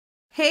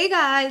Hey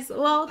guys,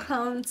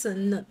 welcome to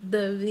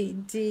another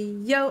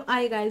video.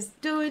 How you guys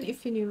doing?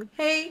 If you're new,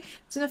 hey,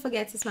 do not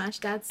forget to smash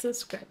that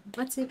subscribe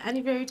button. And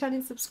if you're a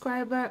returning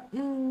subscriber,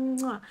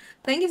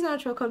 thank you so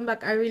much for coming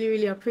back. I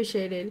really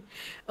appreciate it.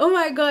 Oh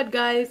my god,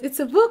 guys, it's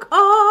a book.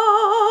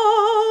 Oh,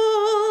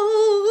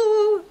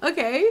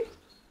 okay.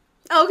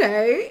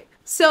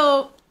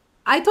 So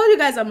I told you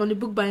guys I'm on the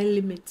book buying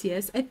limit.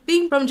 Yes, I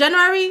think from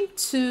January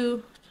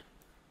to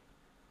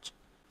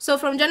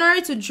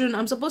June,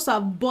 I'm supposed to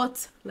have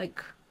bought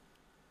like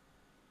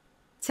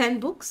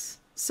 10 books.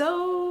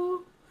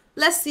 So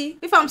let's see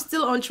if I'm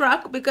still on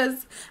track,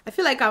 because I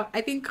feel like I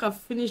think I've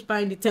finished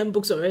buying the 10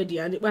 books already,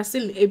 and we're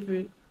still in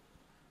April,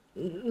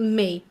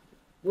 May.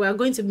 We're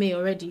going to May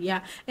already,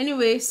 yeah.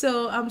 Anyway,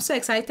 so I'm so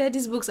excited.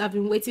 These books I've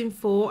been waiting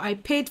for. I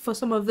paid for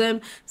some of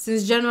them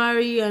since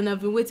January, and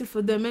I've been waiting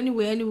for them.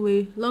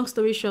 Anyway, long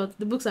story short,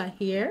 the books are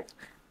here.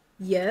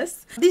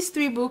 Yes. These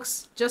 3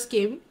 books just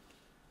came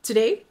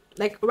today,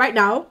 like right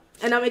now,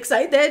 and I'm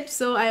excited.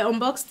 So I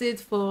unboxed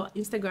it for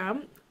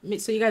Instagram,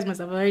 so you guys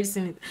must have already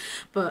seen it,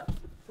 but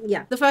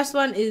yeah. The first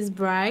one is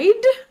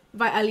Bride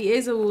by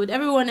Ali Wood.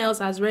 Everyone else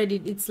has read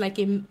it. It's like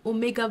a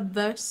omega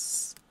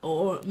verse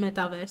or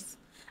metaverse,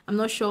 I'm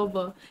not sure,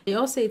 but they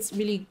all say it's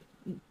really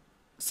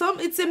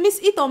it's a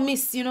hit or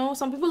miss, you know.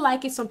 Some people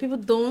like it, some people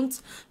don't,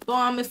 but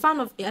I'm a fan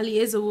of Ali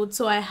Wood,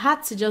 so I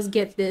had to just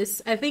get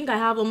this. I think I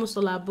have almost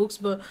all our books,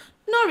 but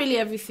not really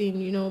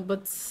everything, you know,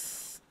 but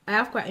I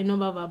have quite a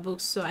number of our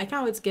books, so I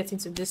can't wait to get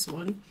into this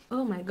one.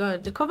 Oh my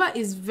god, the cover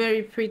is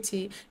very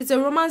pretty. It's a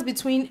romance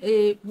between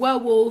a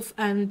werewolf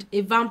and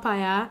a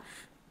vampire-ish.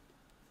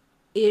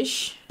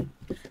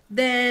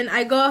 Then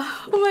I got,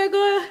 oh my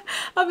god,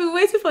 I've been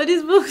waiting for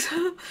these books.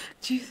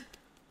 Jeez.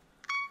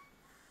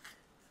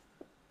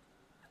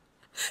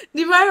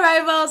 Divine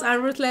Rivals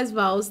and Ruthless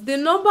Vows. The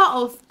number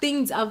of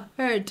things I've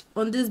heard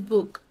on this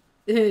book,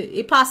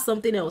 it passed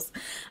something else.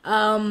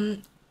 I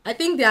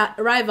think they are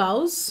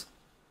rivals,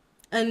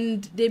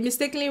 and they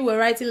mistakenly were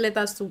writing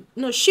letters to,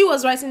 no, she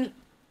was writing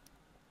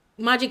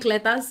magic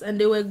letters and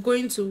they were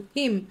going to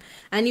him,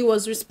 and he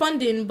was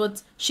responding,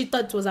 but she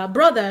thought it was her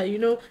brother, you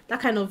know, that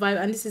kind of vibe.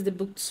 And this is the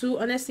book 2.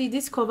 Honestly,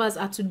 these covers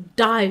are to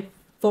die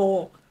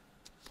for.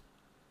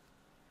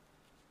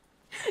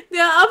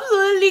 They're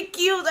absolutely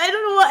cute. I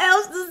don't know what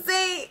else to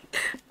say.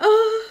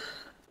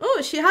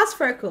 Oh, she has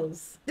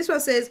freckles. This one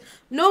says,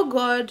 no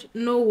god,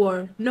 no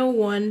war, no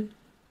one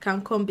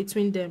can come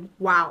between them.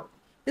 Wow.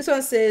 This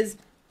one says,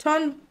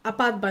 torn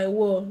apart by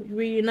war,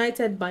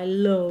 reunited by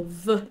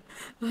love.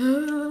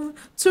 2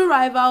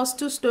 rivals,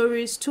 2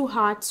 stories, 2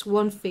 hearts,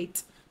 1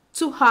 fate.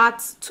 2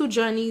 hearts, 2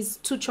 journeys,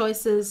 2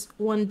 choices,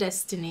 1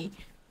 destiny.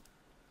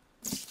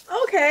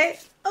 Okay.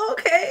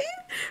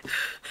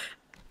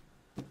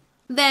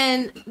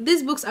 Then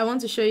these books I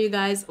want to show you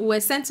guys were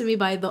sent to me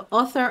by the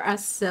author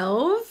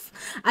herself,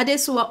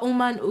 Adesuwa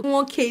Oman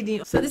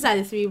Nwokedi. So these are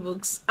the 3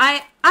 books.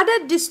 I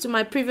added this to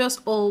my previous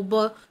haul,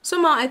 but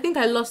somehow I think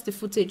I lost the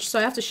footage, so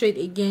I have to show it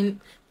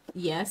again.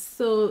 Yes,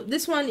 so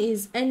this one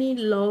is Any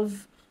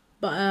Love,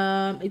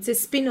 but it's a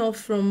spin-off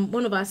from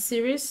one of our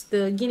series,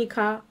 the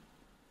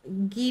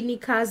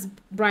Ginika's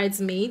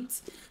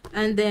Bridesmaids.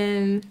 And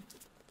then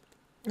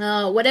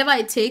Whatever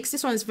It Takes.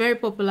 This one is very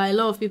popular. A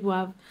lot of people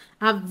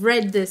have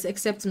read this,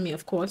 except me,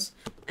 of course.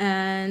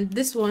 And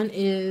this one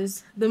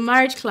is The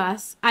Marriage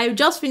Class. I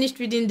just finished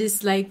reading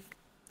this like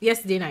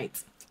yesterday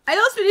night. I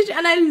just finished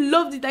and I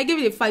loved it. I gave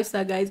it a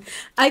 5-star, guys.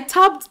 I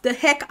tapped the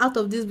heck out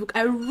of this book.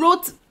 I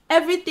wrote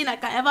everything I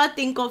can ever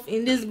think of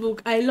in this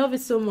book. I love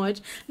it so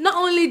much. Not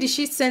only did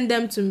she send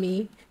them to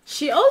me,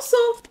 she also,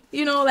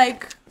 you know,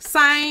 like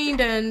signed,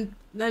 and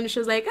then she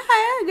was like,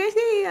 "Hi,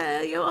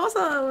 Gracie, you're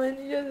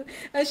awesome."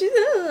 And she's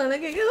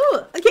like,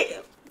 "Oh, okay."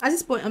 At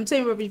this point, I'm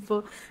telling you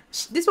before,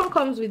 this one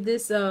comes with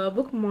this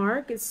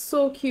bookmark. It's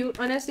so cute.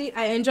 Honestly,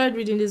 I enjoyed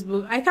reading this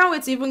book. I can't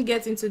wait to even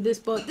get into this,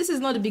 but this is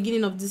not the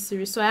beginning of this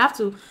series, so I have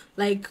to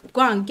like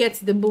go and get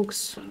the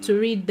books to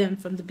read them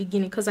from the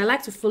beginning, because I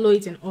like to follow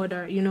it in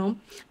order, you know.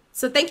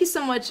 So thank you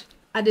so much,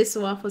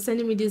 Adesuwa, for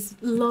sending me these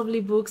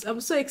lovely books.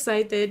 I'm so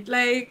excited.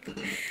 Like,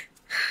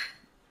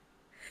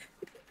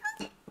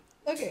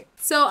 okay.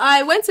 So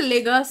I went to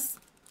Lagos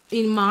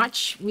in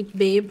March with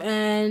Babe,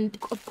 and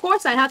of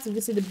course I had to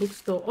visit the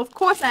bookstore. Of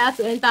course I had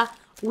to enter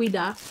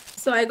Wida.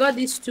 So I got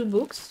these 2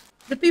 books.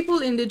 The People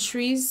in the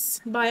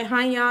Trees by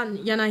Hanya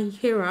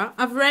Yanahira.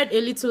 I've read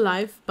A Little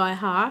Life by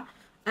her,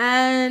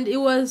 and it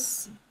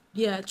was,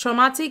 yeah, a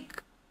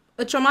traumatic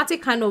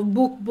kind of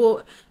book,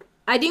 but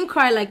I didn't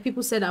cry like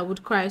people said I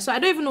would cry. So I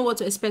don't even know what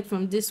to expect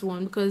from this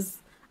one, because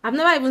I've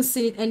never even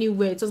seen it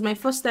anywhere. It was my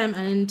first time,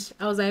 and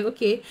I was like,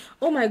 okay,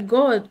 oh my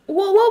god,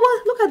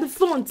 what? Look at the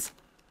font.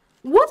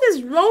 What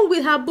is wrong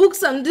with her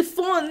books and the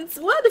fonts?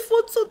 Why are the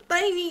fonts so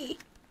tiny?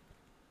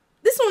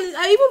 This one,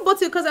 I even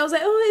bought it because I was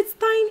like, oh, it's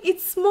tiny,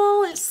 it's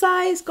small in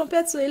size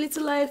compared to A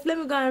Little Life. Let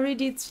me go and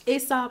read it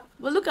ASAP.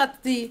 But look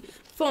at the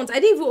font. I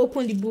didn't even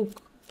open the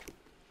book.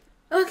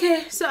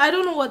 Okay, so I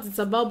don't know what it's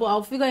about, but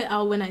I'll figure it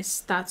out when I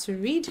start to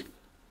read.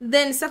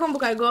 Then the second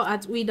book I got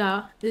at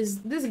Wida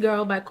is This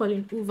Girl by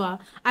Colin Hoover.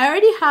 I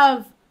already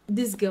have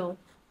This Girl,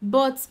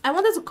 but I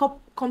wanted to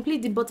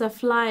complete the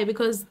butterfly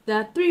because there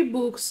are 3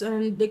 books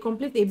and they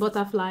complete a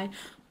butterfly.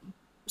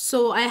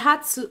 So I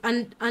had to,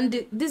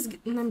 this,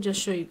 let me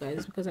just show you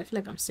guys because I feel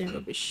like I'm saying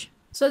rubbish.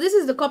 So this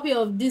is the copy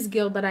of This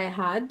Girl that I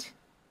had.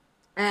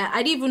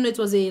 I didn't even know it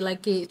was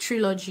a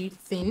trilogy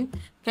thing.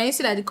 Can you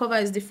see that the cover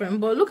is different?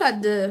 But look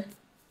at the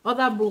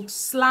other books: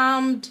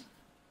 Slammed,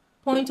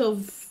 Point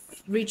of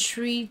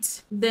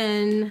Retreat.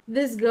 Then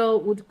This Girl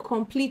would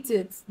complete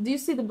it. Do you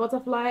see the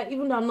butterfly?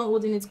 Even though I'm not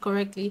holding it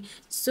correctly,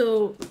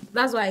 so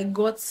that's why I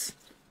got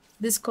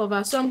this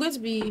cover. So I'm going to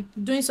be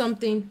doing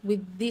something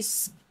with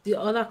the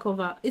other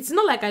cover. It's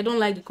not like I don't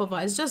like the cover,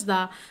 it's just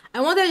that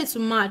I wanted it to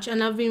match,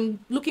 and I've been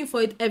looking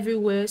for it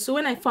everywhere. So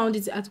when I found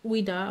it at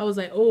Ouida, I was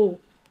like, oh,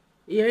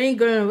 you ain't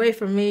going away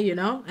from me, you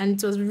know. And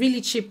it was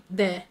really cheap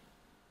there,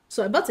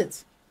 so I bought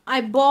it. I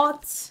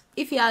bought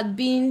If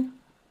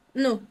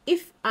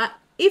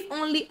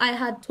Only I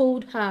Had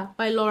Told Her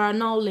by Laura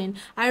Nowlin.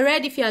 I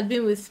read If You Had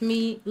Been With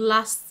Me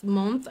last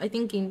month, I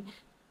think in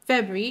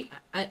February.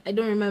 I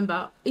don't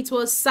remember. It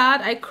was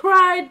sad. I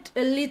cried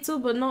a little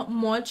but not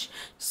much.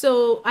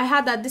 So I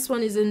heard that this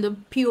one is in the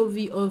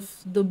POV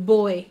of the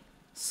boy.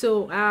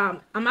 So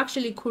I'm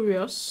actually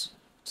curious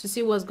to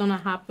see what's gonna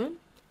happen.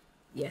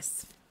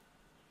 Yes.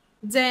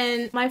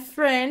 Then my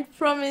friend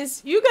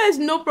Promise, you guys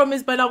know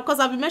Promise by now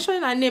because I've been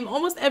mentioning her name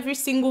almost every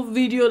single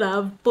video that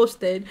I've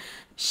posted.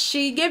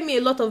 She gave me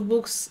a lot of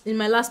books in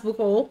my last book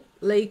haul,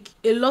 like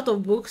a lot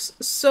of books.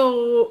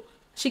 So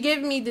she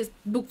gave me this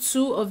book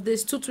 2 of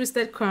this Two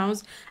Twisted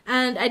Crowns,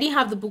 and I didn't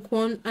have the book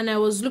 1 and I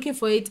was looking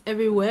for it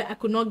everywhere. I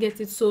could not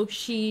get it, so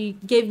she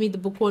gave me the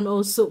book 1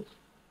 also.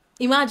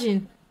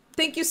 Imagine.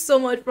 Thank you so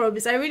much,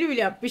 Promise. I really,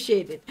 really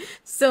appreciate it.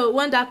 So,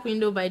 One Dark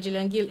Window by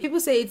Gillian Gill. People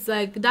say it's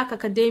like dark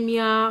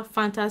academia,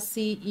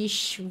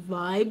 fantasy-ish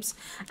vibes,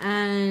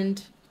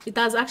 and it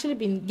has actually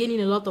been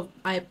gaining a lot of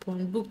hype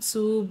on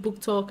BookTube,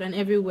 Book Talk, and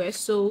everywhere.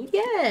 So,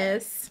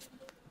 yes.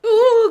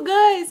 Ooh,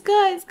 guys.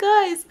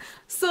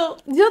 So,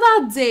 the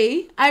other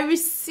day, I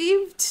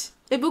received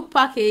a book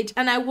package,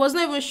 and I was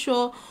not even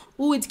sure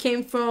who it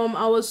came from.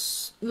 I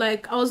was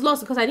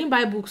lost because I didn't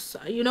buy books,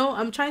 you know.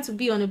 I'm trying to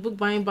be on a book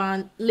buying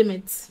ban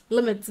limit,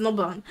 not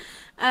ban.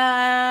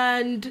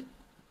 And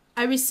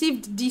I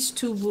received these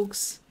 2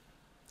 books.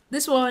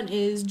 This one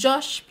is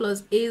Josh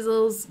plus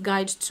Hazel's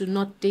Guide to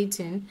Not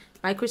Dating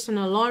by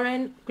Christina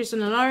Lauren.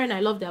 I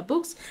love their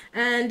books.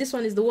 And this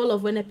one is The Wall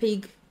of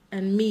Winnipeg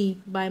and Me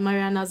by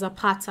Mariana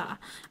Zapata.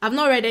 I've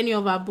not read any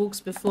of her books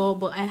before,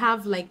 but I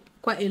have like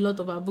quite a lot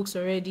of her books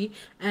already,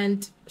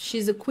 and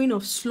she's a queen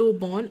of slow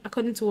burn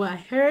according to what I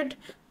heard.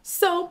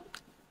 So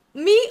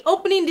me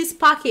opening this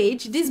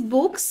package, these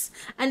books,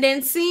 and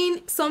then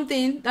seeing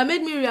something that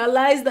made me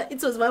realize that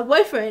it was my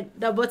boyfriend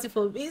that bought it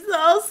for me. So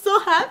I was so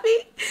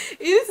happy.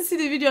 You need to see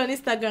the video on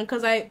Instagram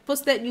because I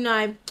posted, you know,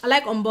 I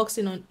like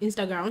unboxing on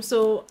Instagram,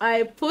 so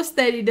I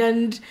posted it.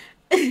 And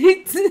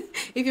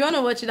if you want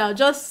to watch it,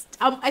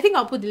 I think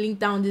I'll put the link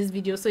down this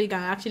video so you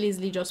can actually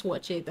easily just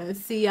watch it and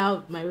see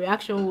how my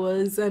reaction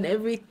was and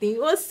everything.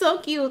 It was so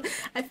cute.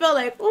 I felt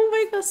like, oh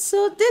my god,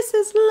 so this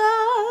is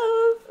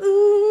love.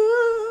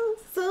 Ooh,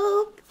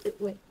 so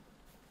wait,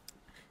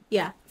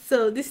 yeah.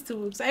 So these 2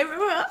 books, I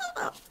remember.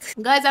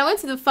 Guys, I went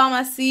to the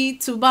pharmacy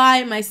to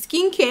buy my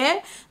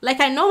skincare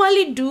like I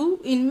normally do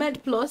in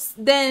Med Plus.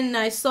 Then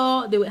I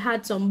saw they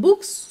had some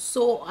books,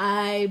 so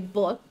I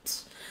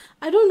bought.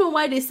 I don't know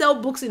why they sell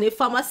books in a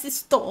pharmacy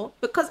store,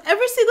 because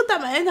every single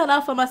time I enter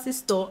that pharmacy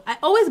store, I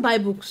always buy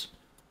books.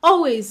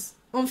 Always.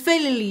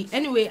 Unfailingly.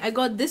 Anyway, I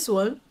got this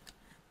one.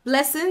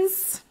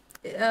 Blessings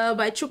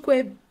by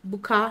Chukwe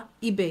Buka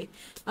Ibe.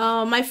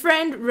 My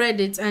friend read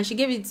it and she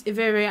gave it a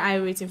very, very high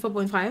rating,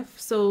 4.5.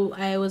 So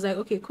I was like,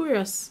 okay,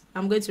 curious.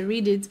 I'm going to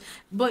read it.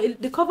 But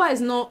the cover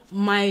is not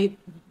my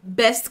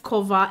best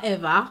cover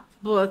ever.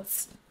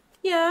 But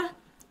yeah.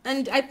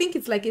 And I think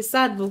it's like a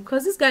sad book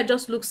because this guy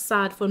just looks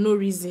sad for no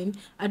reason.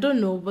 I don't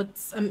know, but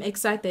I'm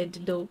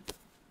excited though.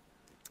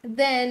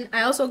 Then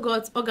I also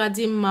got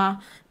Ogadimma.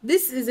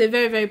 This is a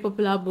very, very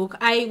popular book.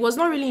 I was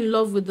not really in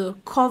love with the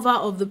cover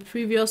of the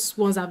previous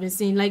ones I've been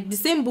seeing. Like the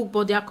same book,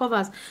 but their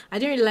covers, I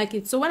didn't really like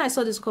it. So when I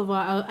saw this cover,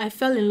 I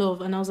fell in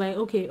love and I was like,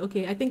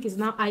 okay, I think it's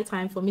now high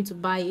time for me to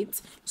buy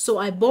it. So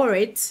I bought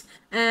it.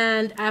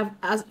 And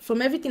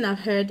from everything I've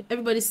heard,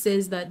 everybody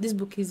says that this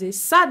book is a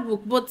sad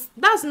book. But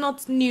that's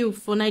not new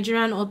for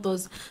Nigerian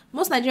authors.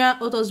 Most Nigerian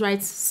authors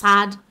write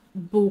sad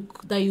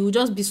book that you will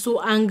just be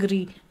so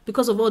angry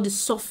because of all the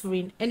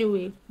suffering.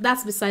 Anyway,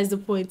 that's besides the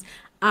point.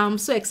 I'm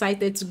so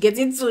excited to get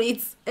into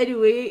it.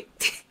 Anyway,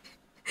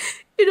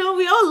 you know,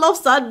 we all love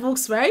sad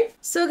books, right?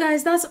 So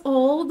guys, that's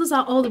all. Those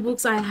are all the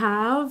books I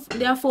have.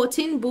 There are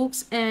 14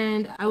 books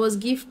and I was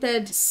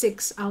gifted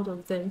 6 out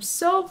of them.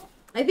 So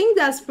I think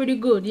that's pretty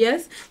good.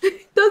 Yes.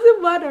 It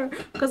doesn't matter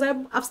because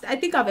I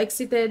think I've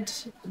exceeded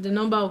the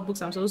number of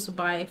books I'm supposed to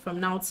buy from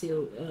now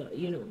till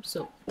you know.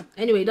 So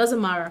anyway, it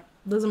doesn't matter.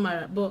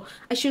 But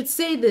I should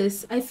say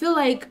this, I feel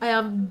like I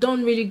have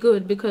done really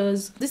good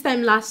because this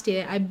time last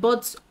year I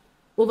bought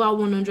over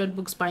 100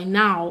 books. By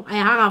now I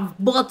have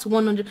bought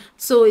 100,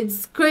 so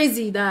it's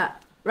crazy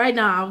that right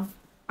now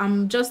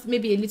I'm just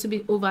maybe a little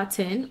bit over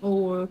 10,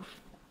 or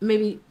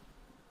maybe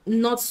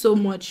not so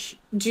much.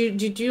 Do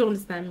you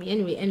understand me?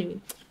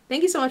 Anyway,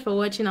 thank you so much for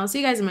watching. I'll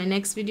see you guys in my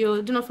next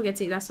video. Do not forget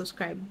to hit that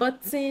subscribe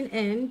button,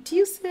 and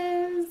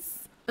deuces.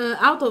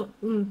 Out of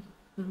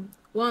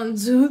 1,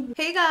 2.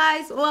 Hey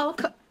guys,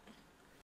 welcome.